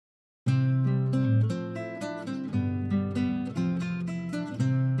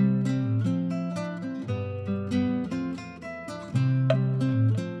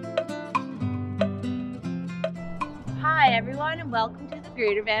and welcome to the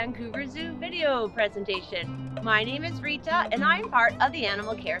Greater Vancouver Zoo video presentation. My name is Rita and I'm part of the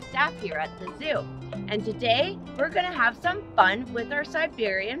animal care staff here at the zoo. And today we're going to have some fun with our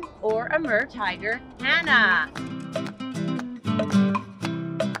Siberian or Amur tiger, Hana.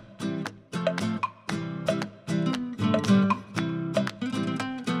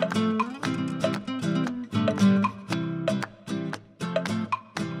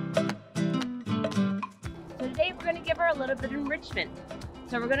 Today we're going to give her a little bit of enrichment.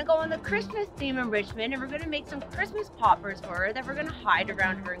 So we're going to go on the Christmas theme enrichment, and we're going to make some Christmas poppers for her that we're going to hide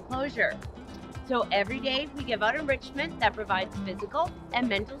around her enclosure. So every day we give out enrichment that provides physical and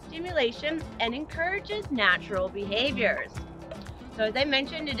mental stimulation and encourages natural behaviors. So as I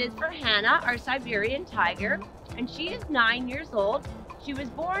mentioned, it is for Hana, our Siberian tiger, and she is 9 years old. She was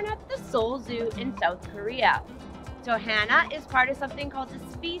born at the Seoul Zoo in South Korea. So Hana is part of something called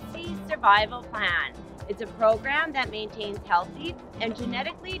the Species Survival Plan. It's a program that maintains healthy and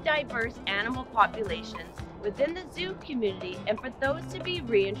genetically diverse animal populations within the zoo community and for those to be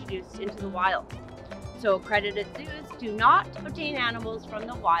reintroduced into the wild. So accredited zoos do not obtain animals from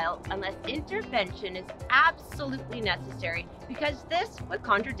the wild unless intervention is absolutely necessary, because this would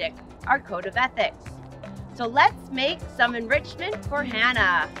contradict our code of ethics. So let's make some enrichment for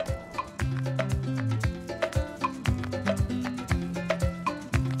Hana.